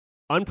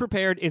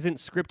Unprepared isn't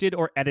scripted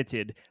or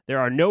edited. There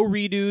are no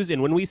redos, and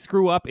when we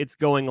screw up, it's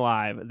going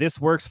live. This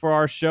works for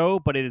our show,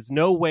 but it is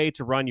no way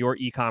to run your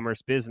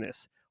e-commerce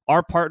business.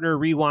 Our partner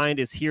Rewind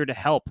is here to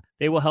help.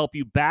 They will help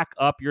you back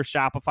up your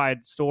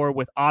Shopify store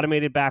with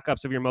automated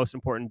backups of your most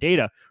important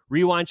data.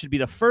 Rewind should be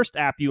the first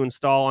app you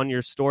install on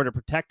your store to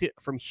protect it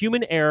from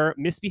human error,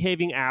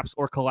 misbehaving apps,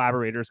 or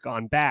collaborators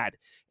gone bad.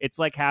 It's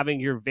like having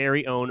your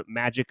very own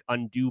magic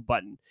undo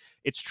button.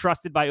 It's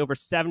trusted by over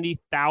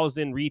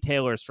 70,000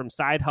 retailers, from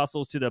side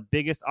hustles to the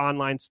biggest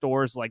online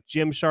stores like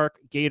Gymshark,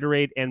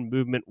 Gatorade, and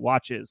Movement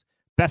Watches.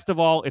 Best of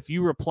all, if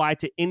you reply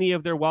to any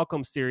of their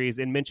welcome series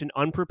and mention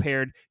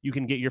Unprepared, you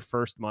can get your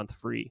first month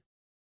free.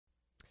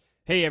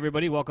 Hey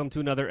everybody, welcome to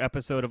another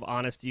episode of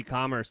Honest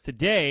E-Commerce.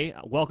 Today,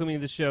 welcoming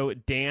to the show,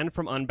 Dan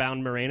from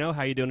Unbound Moreno.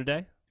 How are you doing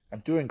today?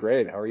 I'm doing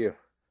great. How are you?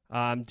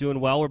 I'm doing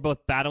well. We're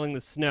both battling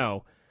the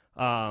snow.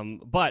 Back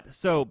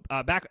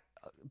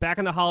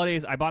in the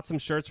holidays, I bought some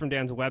shirts from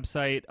Dan's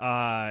website,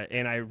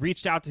 and I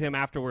reached out to him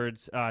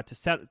afterwards to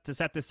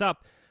set this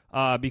up.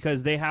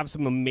 Because they have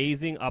some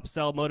amazing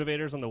upsell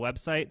motivators on the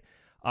website.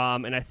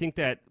 And I think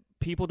that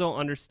people don't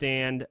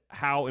understand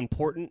how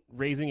important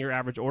raising your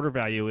average order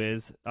value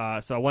is.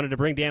 So I wanted to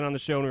bring Dan on the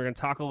show, and we're going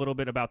to talk a little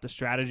bit about the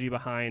strategy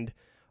behind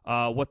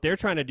what they're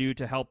trying to do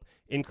to help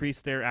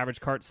increase their average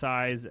cart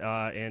size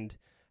and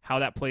how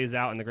that plays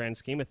out in the grand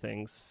scheme of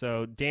things.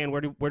 So Dan,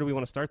 where do we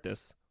want to start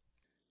this?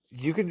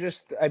 You can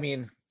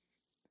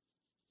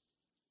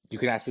you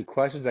can ask me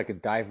questions. I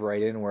can dive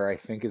right in where I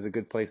think is a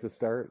good place to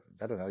start.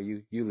 I don't know.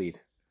 You lead.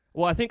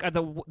 Well, I think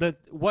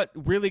what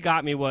really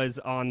got me was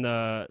on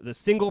the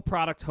single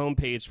product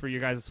homepage for your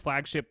guys'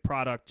 flagship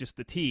product, just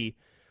the tee.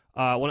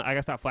 I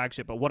guess not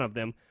flagship, but one of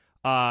them.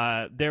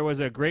 There was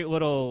a great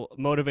little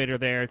motivator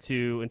there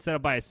to, instead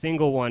of buy a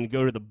single one,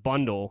 go to the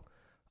bundle.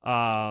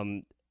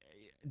 Do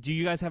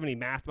you guys have any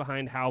math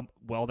behind how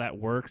well that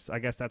works? I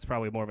guess that's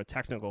probably more of a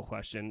technical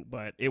question,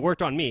 but it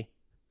worked on me.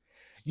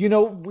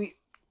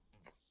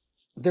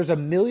 There's a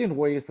million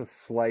ways to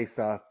slice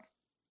up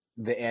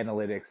the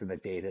analytics and the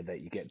data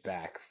that you get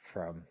back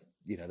from,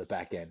 the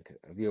back end.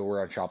 We're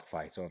on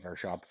Shopify, so of our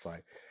Shopify.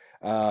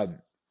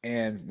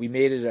 And we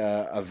made it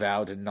a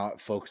vow to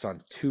not focus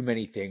on too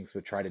many things,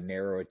 but try to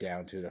narrow it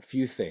down to a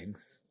few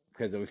things,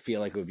 because it would feel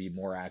like it would be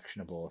more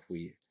actionable if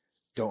we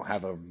don't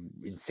have a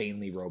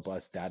insanely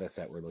robust data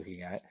set we're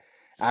looking at.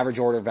 Average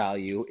order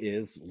value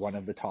is one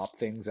of the top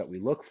things that we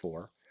look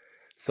for.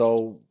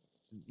 So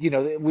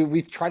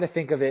we try to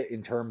think of it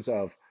in terms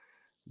of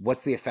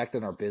what's the effect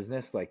on our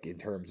business, like in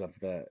terms of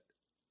the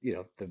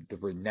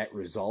net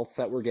results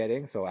that we're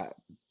getting. So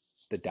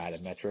the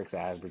data metrics,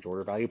 average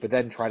order value, but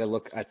then try to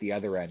look at the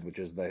other end, which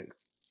is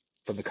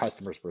from the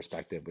customer's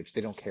perspective, which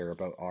they don't care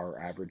about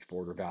our average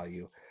order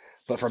value.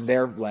 But from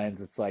their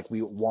lens, it's like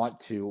we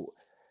want to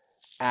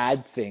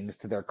add things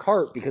to their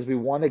cart because we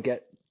want to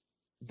get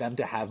them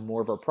to have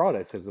more of our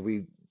products, because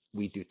we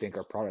do think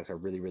our products are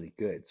really, really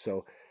good.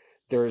 So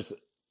there's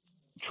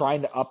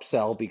trying to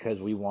upsell because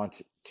we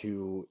want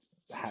to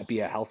be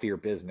a healthier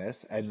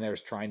business, and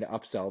there's trying to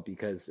upsell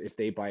because if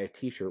they buy a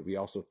t-shirt, we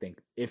also think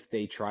if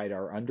they tried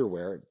our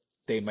underwear,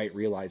 they might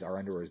realize our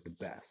underwear is the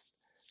best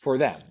for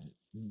them.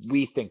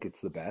 We think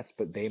it's the best,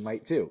 but they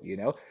might too,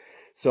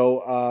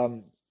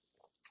 So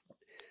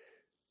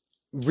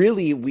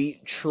really,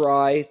 we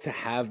try to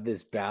have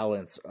this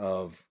balance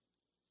of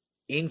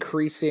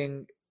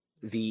increasing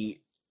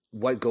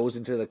what goes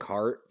into the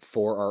cart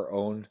for our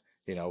own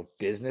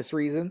business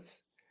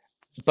reasons,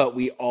 but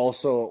we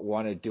also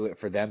want to do it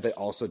for them, but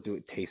also do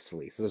it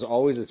tastefully. So there's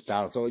always this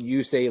balance. So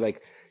you say,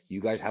 like,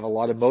 you guys have a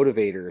lot of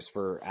motivators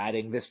for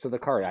adding this to the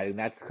cart, adding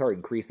that to the cart,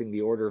 increasing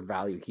the order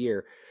value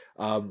here.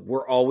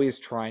 We're always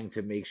trying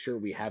to make sure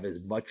we have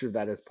as much of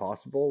that as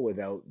possible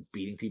without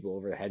beating people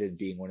over the head and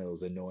being one of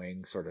those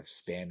annoying sort of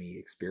spammy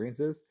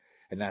experiences.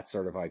 And that's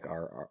sort of like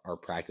our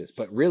practice.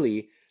 But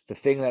really, the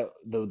thing that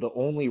the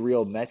only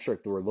real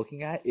metric that we're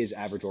looking at is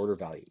average order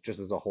value, just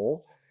as a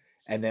whole.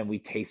 And then we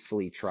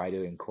tastefully try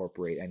to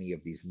incorporate any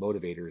of these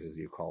motivators, as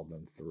you call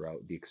them,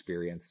 throughout the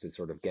experience to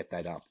sort of get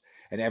that up.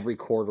 And every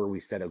quarter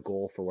we set a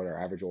goal for what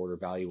our average order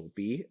value will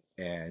be.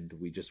 And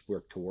we just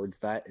work towards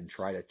that and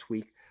try to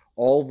tweak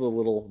all the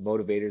little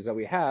motivators that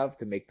we have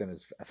to make them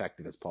as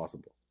effective as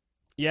possible.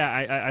 Yeah,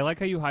 I like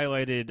how you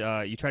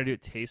highlighted you try to do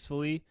it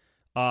tastefully.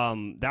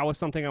 That was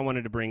something I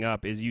wanted to bring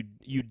up, is you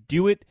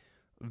do it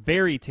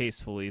very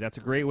tastefully. That's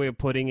a great way of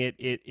putting it.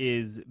 It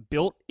is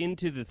built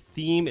into the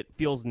theme. It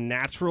feels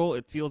natural.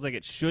 It feels like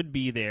it should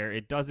be there.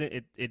 It's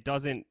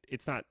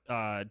not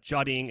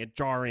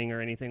jarring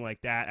or anything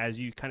like that, as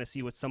you kind of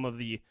see with some of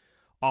the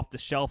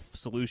off-the-shelf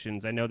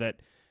solutions. I know that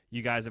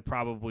you guys have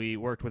probably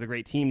worked with a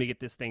great team to get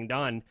this thing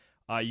done.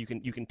 You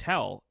can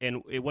tell.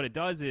 And what it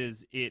does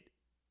is it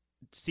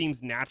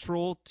seems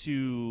natural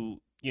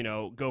to,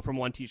 go from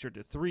one t-shirt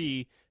to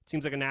three. It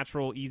seems like a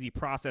natural, easy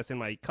process in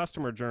my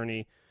customer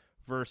journey,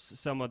 versus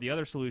some of the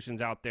other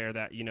solutions out there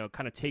that,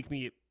 kind of take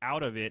me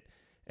out of it.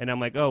 And I'm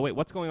like, oh, wait,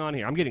 what's going on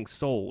here? I'm getting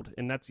sold.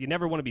 And you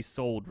never want to be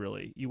sold,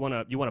 really. You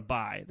want to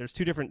buy. There's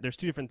two different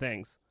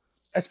things.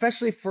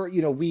 especially for,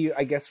 we,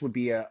 I guess, would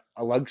be a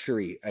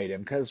luxury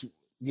item because,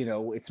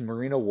 it's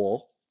merino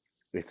wool.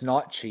 It's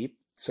not cheap.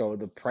 So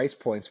the price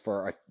points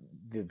for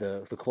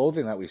the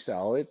clothing that we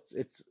sell,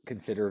 it's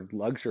considered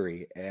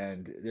luxury.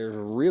 And there's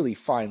a really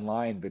fine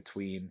line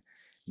between,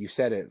 you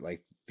said it,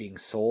 like being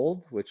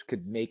sold, which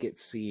could make it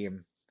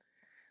seem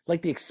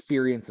like the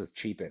experience is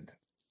cheapened,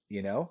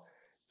 you know?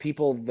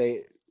 People,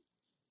 they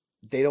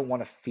don't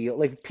want to feel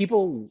like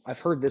people. I've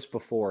heard this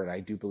before, and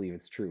I do believe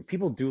it's true.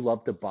 People do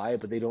love to buy,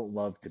 but they don't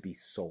love to be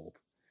sold,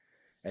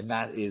 and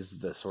that is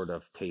the sort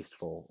of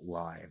tasteful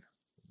line.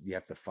 You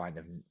have to find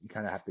them. You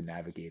kind of have to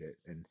navigate it,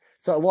 and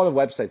so a lot of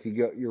websites,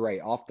 you're right,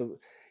 off the,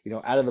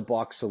 out of the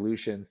box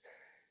solutions.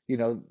 You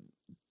know,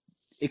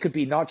 it could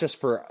be not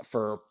just for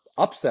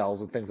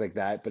upsells and things like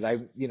that, but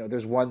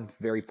there's one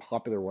very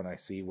popular one I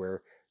see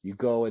where you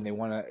go and they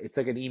want to. It's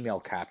like an email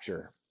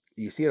capture.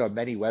 You see it on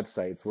many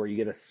websites where you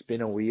get to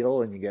spin a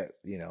wheel and you get,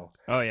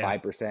 Oh yeah.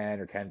 5%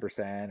 or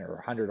 10%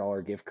 or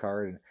 $100 gift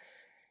card.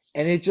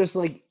 And it just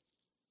like,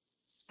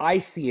 I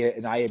see it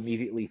and I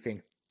immediately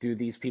think, do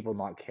these people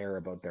not care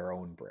about their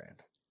own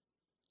brand?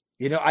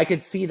 I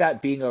could see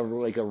that being a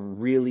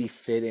really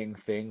fitting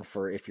thing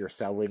for if you're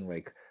selling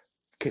like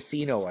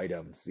casino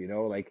items,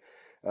 like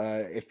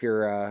if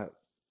you're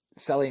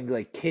selling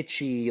like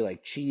kitschy,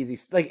 like cheesy,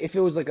 like if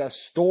it was like a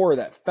store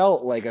that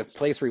felt like a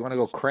place where you want to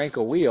go crank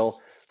a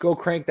wheel, go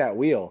crank that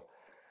wheel.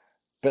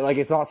 But like,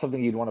 it's not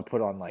something you'd want to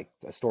put on like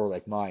a store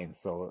like mine.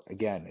 So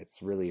again,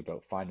 it's really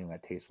about finding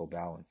that tasteful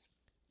balance.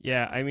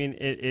 Yeah, I mean,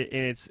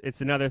 it's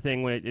another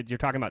thing when you're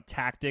talking about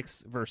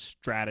tactics versus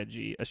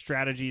strategy. A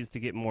strategy is to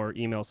get more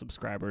email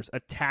subscribers. A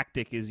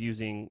tactic is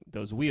using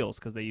those wheels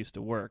because they used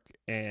to work,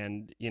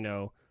 and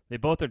they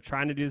both are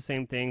trying to do the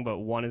same thing, but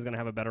one is going to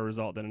have a better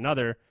result than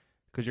another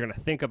because you're going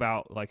to think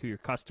about like who your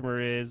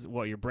customer is,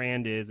 what your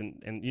brand is,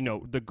 and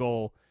the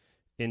goal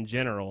in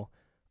general.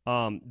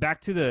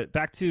 Back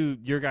to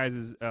your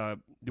guys'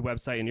 the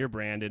website and your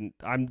brand, and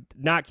I'm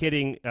not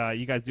kidding.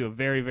 You guys do a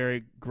very,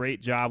 very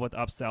great job with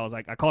upsells.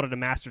 I called it a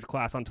master's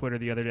class on Twitter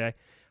the other day.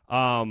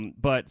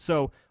 But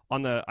so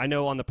on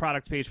the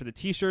product page for the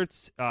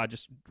t-shirts,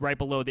 just right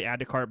below the add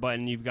to cart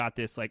button, you've got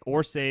this like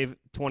or save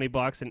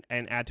 $20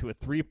 and add to a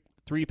three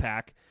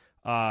pack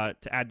to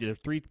add to the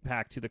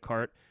 3-pack to the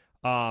cart.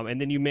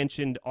 And then you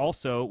mentioned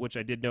also, which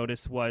I did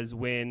notice, was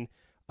when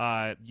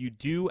you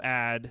do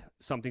add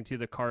something to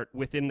the cart.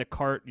 Within the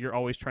cart, you're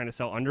always trying to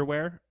sell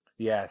underwear.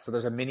 Yeah, so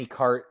there's a mini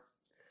cart,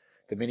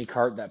 the mini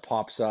cart that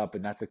pops up,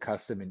 and that's a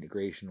custom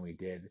integration we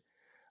did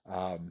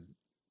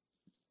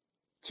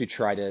to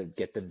try to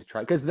get them to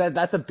try, because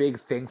that's a big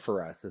thing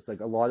for us. It's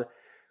like a lot of,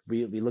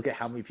 we look at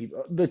how many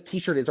people, the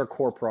t-shirt is our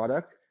core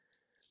product,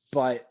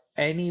 but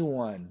I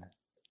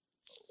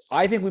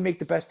think we make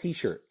the best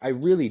t-shirt. I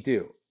really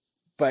do.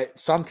 But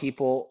some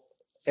people,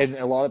 and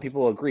a lot of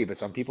people agree, but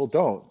some people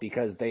don't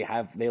because they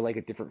like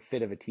a different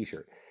fit of a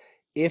t-shirt.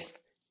 If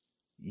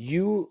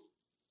you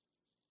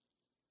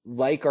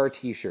like our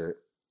t-shirt,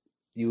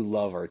 you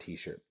love our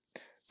t-shirt.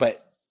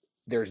 But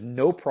there's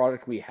no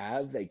product we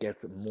have that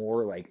gets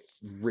more like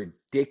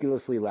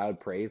ridiculously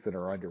loud praise than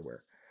our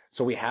underwear.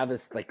 So we have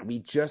this, like, we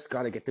just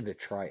got to get them to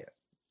try it.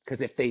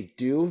 Because if they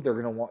do, they're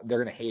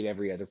gonna hate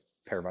every other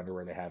pair of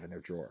underwear they have in their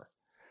drawer.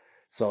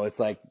 So it's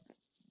like,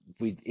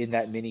 in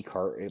that mini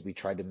cart, we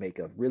tried to make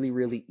a really,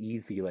 really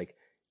easy, like,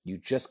 you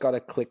just got to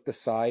click the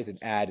size and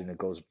add, and it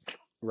goes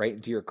right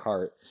into your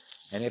cart.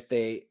 And if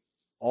they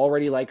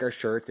already like our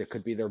shirts, it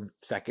could be their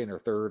second or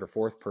third or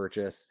fourth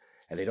purchase,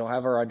 and they don't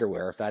have our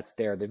underwear. If that's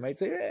there, they might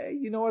say, hey,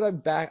 you know what, I'm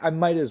back. I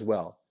might as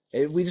well.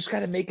 We just got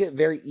to make it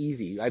very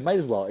easy. I might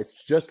as well. It's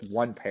just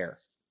one pair.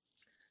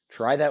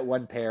 Try that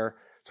one pair.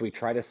 So we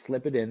try to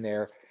slip it in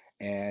there,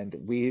 and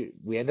we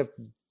end up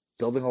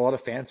building a lot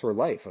of fans for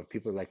life of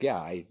people like, yeah,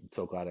 I'm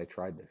so glad I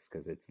tried this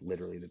because it's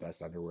literally the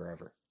best underwear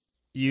ever.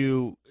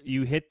 You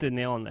hit the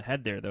nail on the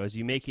head there, though, as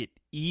you make it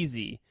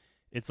easy.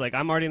 It's like,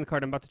 I'm already in the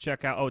cart, I'm about to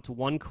check out. Oh, it's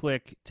one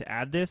click to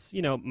add this.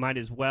 Might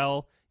as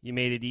well. You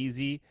made it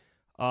easy.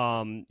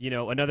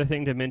 Another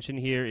thing to mention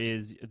here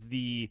is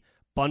the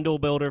bundle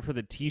builder for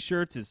the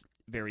t-shirts is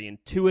very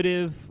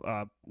intuitive,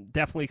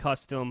 definitely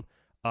custom,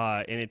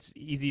 and it's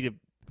easy to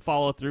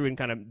follow through and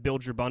kind of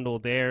build your bundle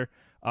there.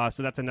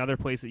 So that's another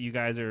place that you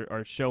guys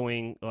are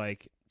showing,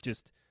 like,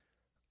 just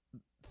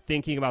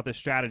thinking about the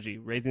strategy,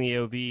 raising the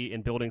AOV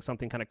and building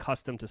something kind of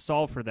custom to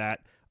solve for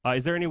that.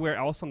 Is there anywhere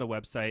else on the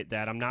website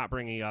that I'm not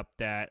bringing up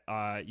that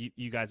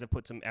you guys have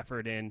put some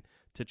effort in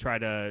to try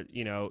to,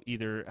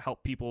 either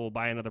help people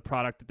buy another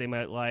product that they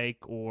might like,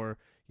 or,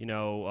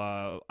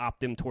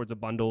 opt them towards a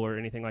bundle or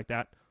anything like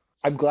that?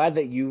 I'm glad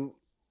that you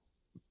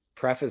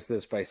preface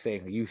this by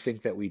saying you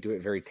think that we do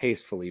it very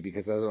tastefully,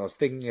 because as I was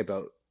thinking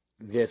about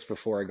this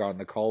before I got on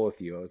the call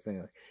with you, I was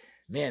thinking, like,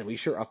 man, we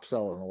sure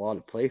upsell in a lot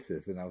of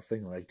places. And I was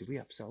thinking, like, do we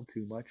upsell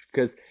too much?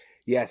 Because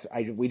yes,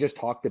 we just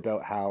talked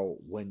about how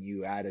when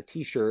you add a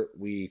t-shirt,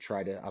 we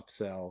try to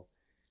upsell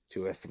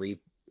to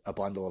a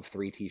bundle of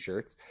 3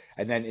 t-shirts.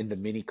 And then in the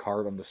mini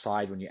cart on the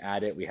side, when you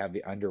add it, we have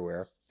the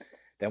underwear.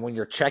 Then when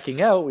you're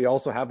checking out, we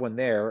also have one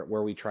there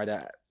where we try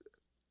to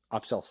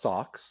upsell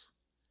socks.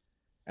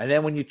 And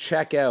then when you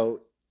check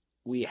out,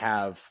 we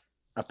have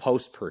a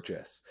post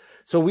purchase.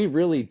 So we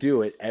really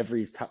do it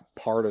every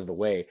part of the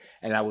way.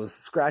 And I was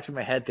scratching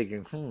my head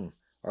thinking,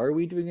 are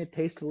we doing it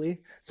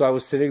tastefully? So I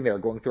was sitting there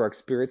going through our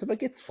experience. I'm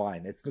like, it's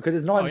fine. It's because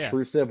it's not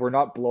intrusive. Yeah. We're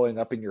not blowing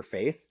up in your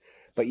face.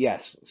 But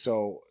yes,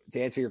 so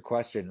to answer your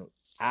question,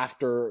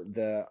 after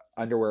the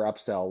underwear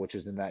upsell, which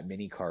is in that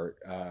mini cart,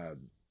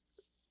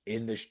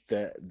 in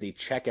the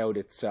checkout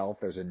itself,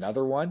 there's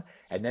another one,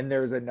 and then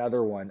there's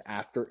another one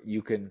after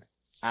you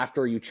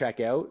check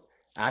out,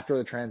 after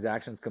the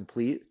transaction's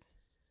complete.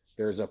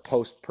 There's a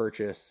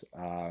post-purchase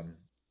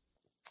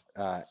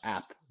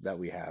app that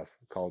we have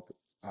called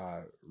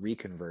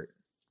Reconvert,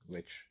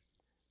 which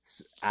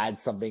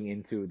adds something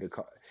into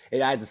it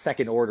adds a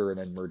second order and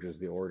then merges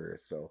the order,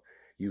 so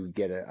you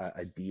get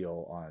a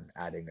deal on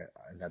adding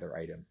another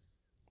item.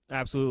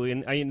 Absolutely.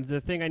 And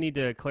the thing I need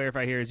to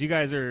clarify here is you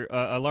guys are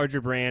a larger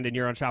brand and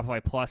you're on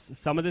Shopify Plus.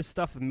 Some of this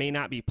stuff may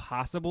not be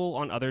possible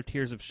on other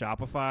tiers of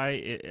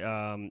Shopify.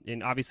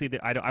 And obviously,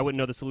 I wouldn't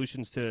know the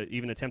solutions to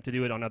even attempt to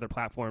do it on other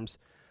platforms.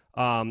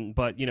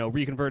 But,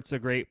 Reconvert's a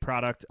great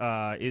product.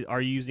 Are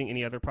you using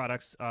any other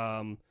products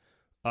that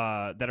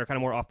are kind of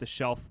more off the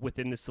shelf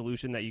within the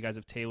solution that you guys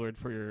have tailored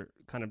for your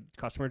kind of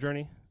customer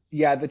journey?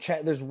 Yeah, the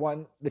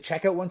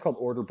checkout one's called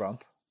Order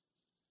Bump.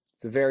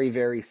 It's a very,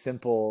 very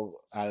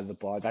simple out of the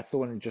box. That's the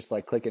one just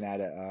like clicking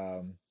at it.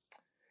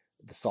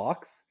 The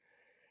socks.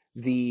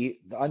 The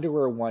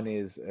underwear one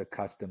is a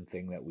custom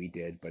thing that we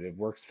did, but it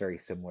works very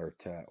similar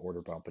to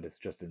Order Bump, but it's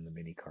just in the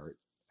mini cart.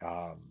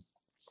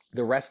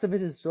 The rest of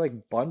it is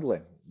like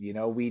bundling.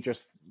 We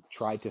just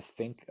try to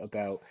think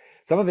about,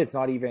 some of it's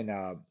not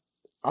even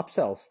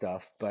upsell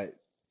stuff, but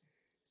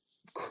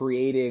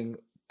creating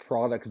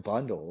product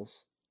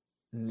bundles.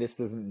 This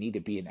doesn't need to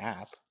be an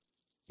app.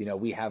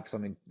 We have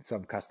some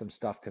custom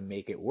stuff to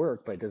make it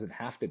work, but it doesn't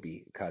have to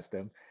be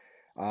custom.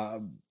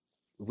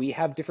 We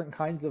have different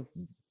kinds of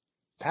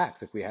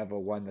packs. Like we have a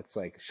one that's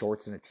like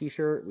shorts and a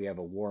t-shirt. We have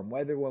a warm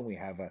weather one. We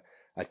have a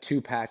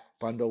 2-pack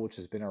bundle, which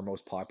has been our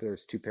most popular.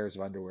 It's 2 pairs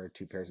of underwear,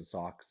 2 pairs of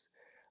socks,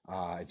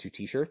 and 2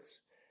 t-shirts.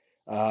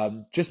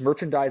 Just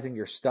merchandising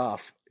your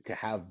stuff to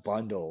have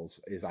bundles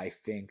is, I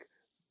think,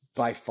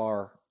 by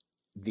far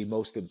the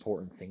most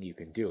important thing you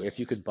can do. If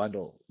you could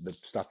bundle the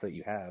stuff that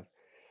you have,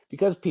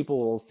 because people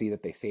will see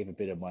that they save a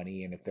bit of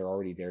money, and if they're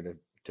already there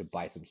to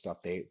buy some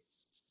stuff, they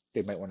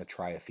might want to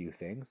try a few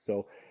things.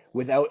 So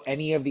without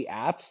any of the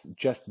apps,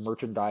 just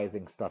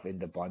merchandising stuff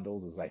into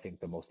bundles is, I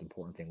think, the most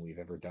important thing we've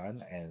ever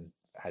done, and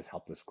has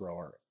helped us grow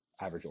our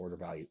average order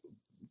value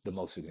the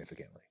most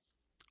significantly.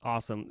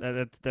 Awesome.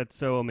 That's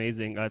so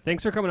amazing.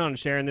 Thanks for coming on and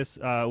sharing this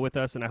with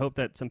us, and I hope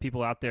that some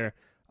people out there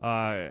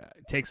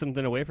take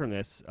something away from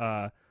this.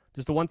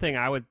 Just the one thing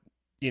I would,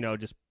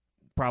 just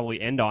probably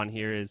end on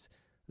here is,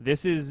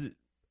 this is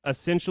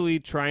essentially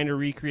trying to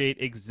recreate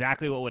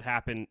exactly what would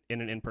happen in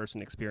an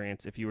in-person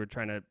experience if you were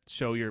trying to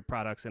show your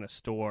products in a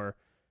store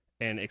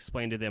and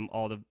explain to them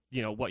all the,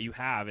 what you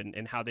have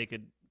and how they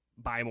could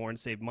buy more and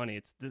save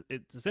money.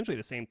 It's essentially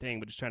the same thing,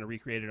 but just trying to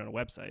recreate it on a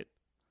website.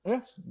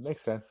 Yeah,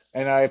 makes sense.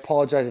 And I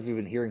apologize if you've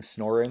been hearing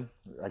snoring.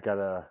 I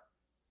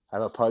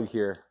have a pug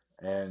here,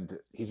 and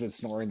he's been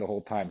snoring the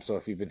whole time. So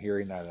if you've been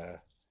hearing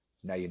that,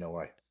 now you know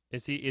why.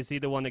 Is he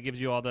the one that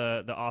gives you all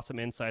the awesome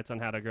insights on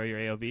how to grow your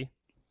AOV?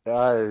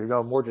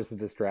 More just a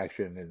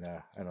distraction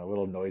and a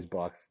little noise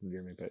box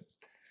near me, but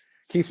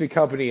keeps me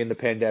company in the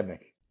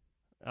pandemic.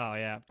 Oh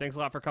yeah, thanks a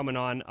lot for coming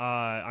on.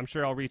 I'm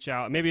sure I'll reach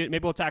out. Maybe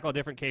we'll tackle a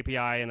different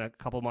KPI in a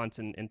couple months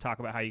and talk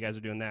about how you guys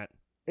are doing that.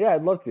 Yeah,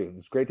 I'd love to.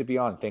 It's great to be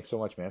on. Thanks so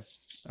much, man.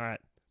 All right.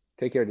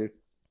 Take care, dude.